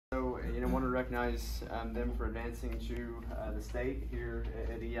want to recognize them for advancing to the state here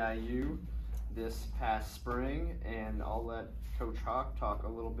at EIU this past spring, and I'll let Coach Hawk talk a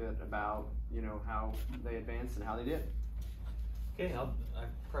little bit about how they advanced and how they did. Okay, I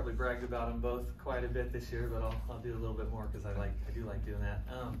probably bragged about them both quite a bit this year, but I'll do a little bit more because I do like doing that.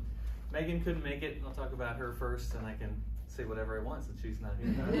 Megan couldn't make it. I'll talk about her first, and I can say whatever I want since she's not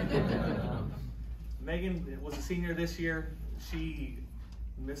here. Megan was a senior this year. She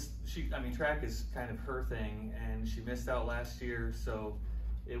missed. Track is kind of her thing, and she missed out last year. So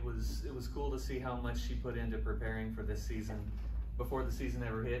it was cool to see how much she put into preparing for this season. Before the season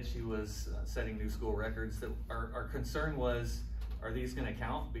ever hit, she was setting new school records. That our concern was, are these going to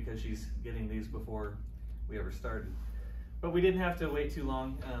count? Because she's getting these before we ever started. But we didn't have to wait too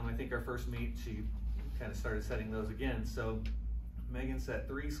long. I think our first meet, she kind of started setting those again. So Megan set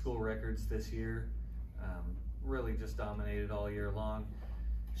 3 school records this year. Really just dominated all year long.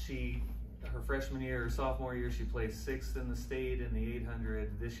 Her freshman year, or sophomore year, she placed 6th in the state in the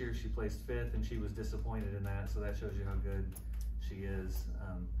 800. This year she placed 5th, and she was disappointed in that. So that shows you how good she is.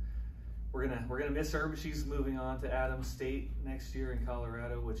 We're gonna miss her, but she's moving on to Adams State next year in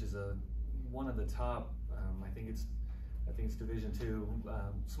Colorado, which is one of the top. I think it's Division II,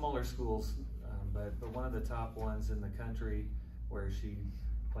 smaller schools, but one of the top ones in the country, where she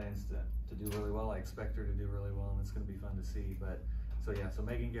plans to do really well. I expect her to do really well, and it's going to be fun to see. But so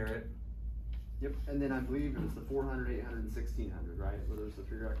Megan Garrett. Yep, and then I believe it was the 400, 800, and 1600, right? Were those the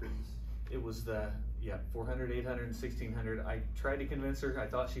 3 records? It was the 400, 800, and 1600. I tried to convince her. I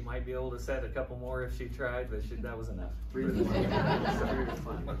thought she might be able to set a couple more if she tried, but that was enough. 3 was plenty.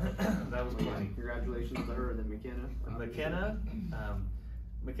 That was plenty. Congratulations to her. And then McKenna.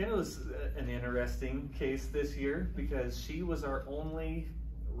 McKenna was an interesting case this year because she was our only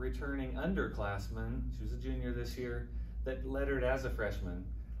returning underclassman. She was a junior this year that lettered as a freshman.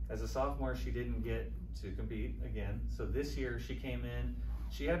 As a sophomore, she didn't get to compete again. So this year she came in.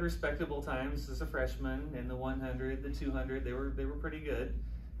 She had respectable times as a freshman in the 100, the 200. They were pretty good.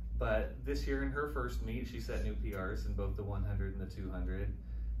 But this year in her first meet, she set new PRs in both the 100 and the 200.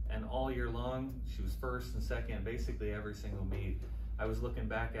 And all year long, she was first and second, basically every single meet. I was looking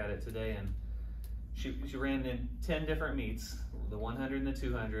back at it today, and she ran in 10 different meets, the 100 and the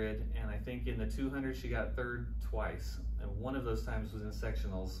 200, and I think in the 200 she got 3rd twice. And one of those times was in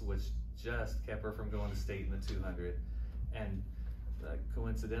sectionals, which just kept her from going to state in the 200. And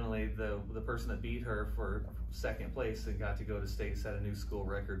coincidentally, the person that beat her for 2nd place and got to go to state set a new school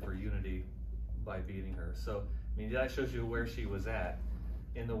record for unity by beating her. So, that shows you where she was at.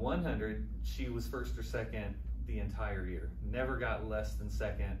 In the 100, she was 1st or 2nd the entire year. Never got less than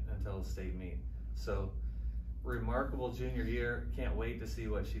 2nd until the state meet. So, remarkable junior year. Can't wait to see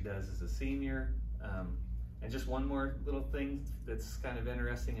what she does as a senior. And just one more little thing that's kind of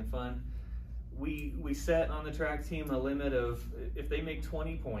interesting and fun. We set on the track team a limit of, if they make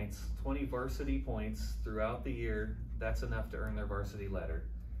 20 points, 20 varsity points throughout the year, that's enough to earn their varsity letter.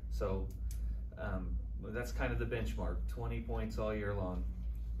 So that's kind of the benchmark, 20 points all year long.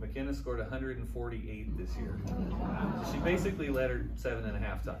 McKenna scored 148 this year. So she basically lettered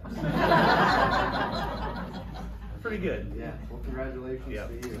 7.5 times. Pretty good. Yeah, well, congratulations to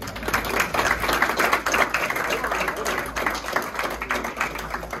you.